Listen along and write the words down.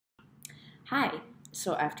Hi.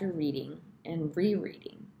 So after reading and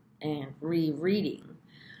rereading and rereading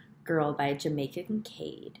Girl by Jamaica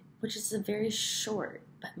Kincaid, which is a very short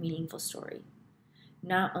but meaningful story,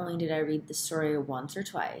 not only did I read the story once or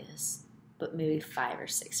twice, but maybe 5 or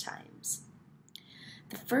 6 times.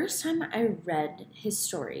 The first time I read his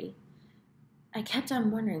story, I kept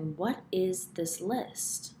on wondering, what is this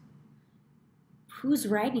list? Who's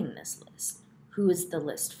writing this list? Who is the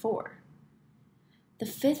list for? The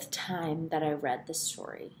fifth time that I read this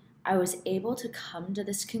story, I was able to come to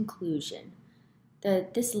this conclusion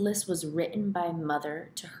that this list was written by a mother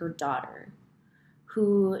to her daughter,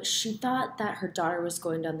 who she thought that her daughter was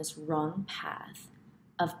going down this wrong path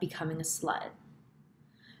of becoming a slut.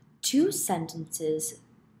 Two sentences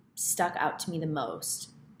stuck out to me the most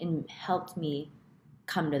and helped me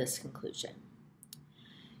come to this conclusion.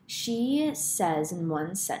 She says in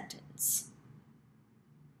one sentence,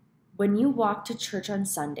 "When you walk to church on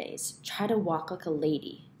Sundays, try to walk like a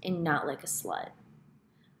lady and not like a slut."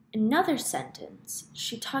 Another sentence,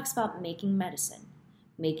 she talks about making medicine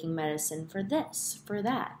for this, for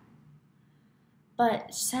that.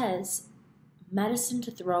 But says medicine to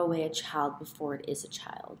throw away a child before it is a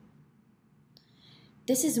child.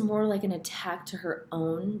 This is more like an attack to her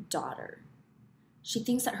own daughter. She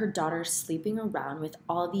thinks that her daughter is sleeping around with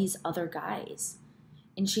all these other guys.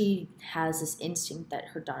 And she has this instinct that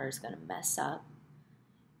her daughter is going to mess up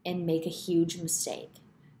and make a huge mistake.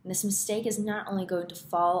 And this mistake is not only going to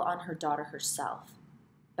fall on her daughter herself,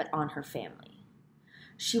 but on her family.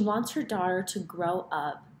 She wants her daughter to grow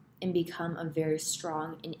up and become a very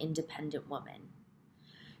strong and independent woman.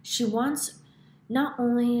 She wants not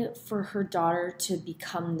only for her daughter to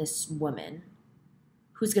become this woman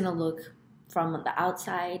who's going to look from the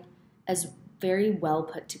outside as very well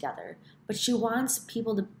put together, but she wants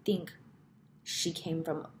people to think she came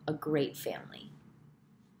from a great family.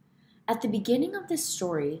 At the beginning of this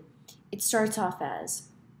story, it starts off as,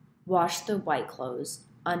 wash the white clothes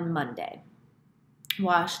on Monday,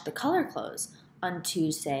 wash the color clothes on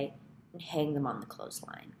Tuesday, and hang them on the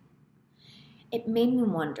clothesline. It made me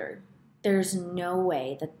wonder, there's no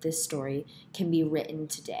way that this story can be written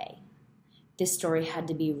today. This story had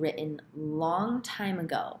to be written a long time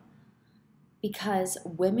ago, because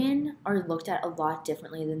women are looked at a lot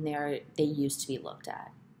differently than they used to be looked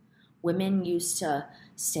at. Women used to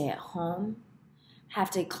stay at home,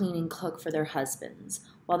 have to clean and cook for their husbands,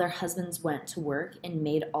 while their husbands went to work and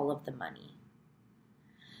made all of the money.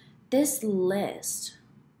 This list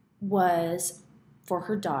was for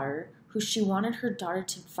her daughter, who she wanted her daughter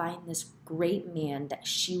to find this great man that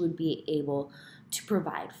she would be able to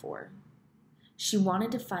provide for. She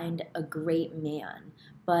wanted to find a great man,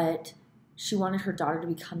 but she wanted her daughter to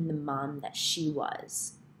become the mom that she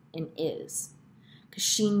was and is, because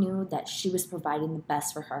she knew that she was providing the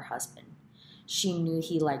best for her husband. She knew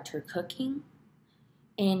he liked her cooking,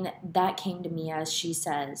 and that came to me as she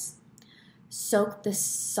says, soak the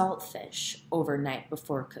saltfish overnight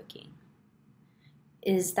before cooking.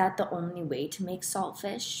 Is that the only way to make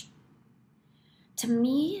saltfish? To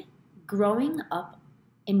me, growing up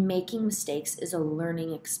and making mistakes is a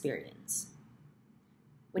learning experience.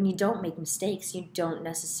 When you don't make mistakes, you don't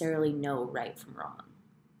necessarily know right from wrong.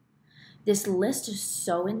 This list is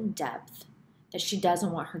so in depth that she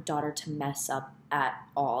doesn't want her daughter to mess up at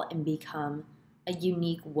all and become a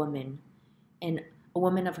unique woman and a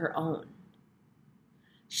woman of her own.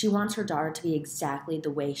 She wants her daughter to be exactly the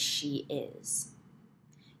way she is.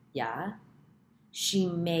 Yeah, she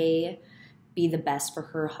may be the best for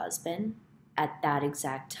her husband at that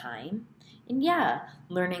exact time. And yeah,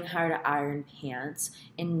 learning how to iron pants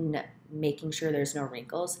and making sure there's no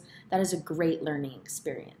wrinkles, that is a great learning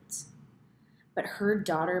experience. But her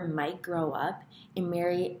daughter might grow up and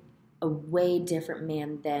marry a way different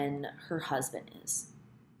man than her husband is.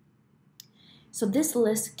 So this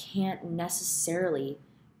list can't necessarily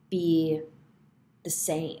be the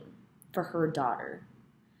same for her daughter.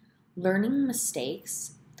 Learning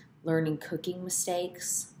mistakes, learning cooking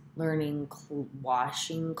mistakes, learning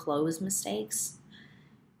washing clothes mistakes,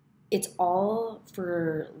 it's all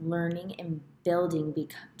for learning and building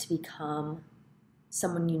to become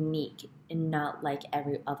someone unique and not like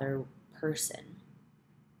every other person.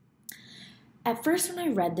 At first when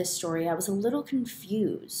I read this story, I was a little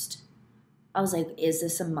confused. I was like, is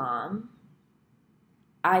this a mom?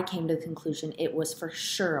 I came to the conclusion it was for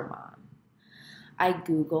sure a mom. I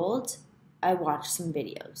Googled, I watched some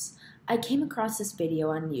videos. I came across this video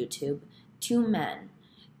on YouTube, two men.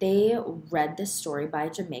 They read this story by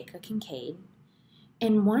Jamaica Kincaid,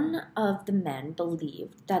 and one of the men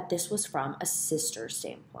believed that this was from a sister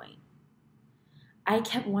standpoint. I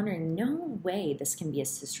kept wondering, no way this can be a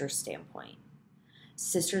sister standpoint.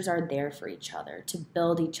 Sisters are there for each other, to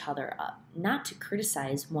build each other up, not to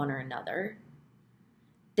criticize one or another.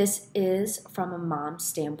 This is from a mom's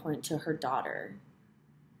standpoint to her daughter.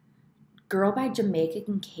 Girl by Jamaica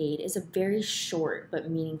Kincaid is a very short but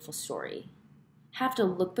meaningful story. Have to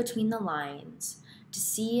look between the lines to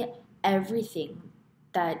see everything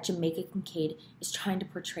that Jamaica Kincaid is trying to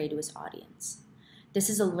portray to his audience. This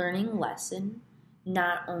is a learning lesson,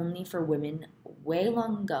 not only for women way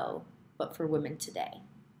long ago, but for women today.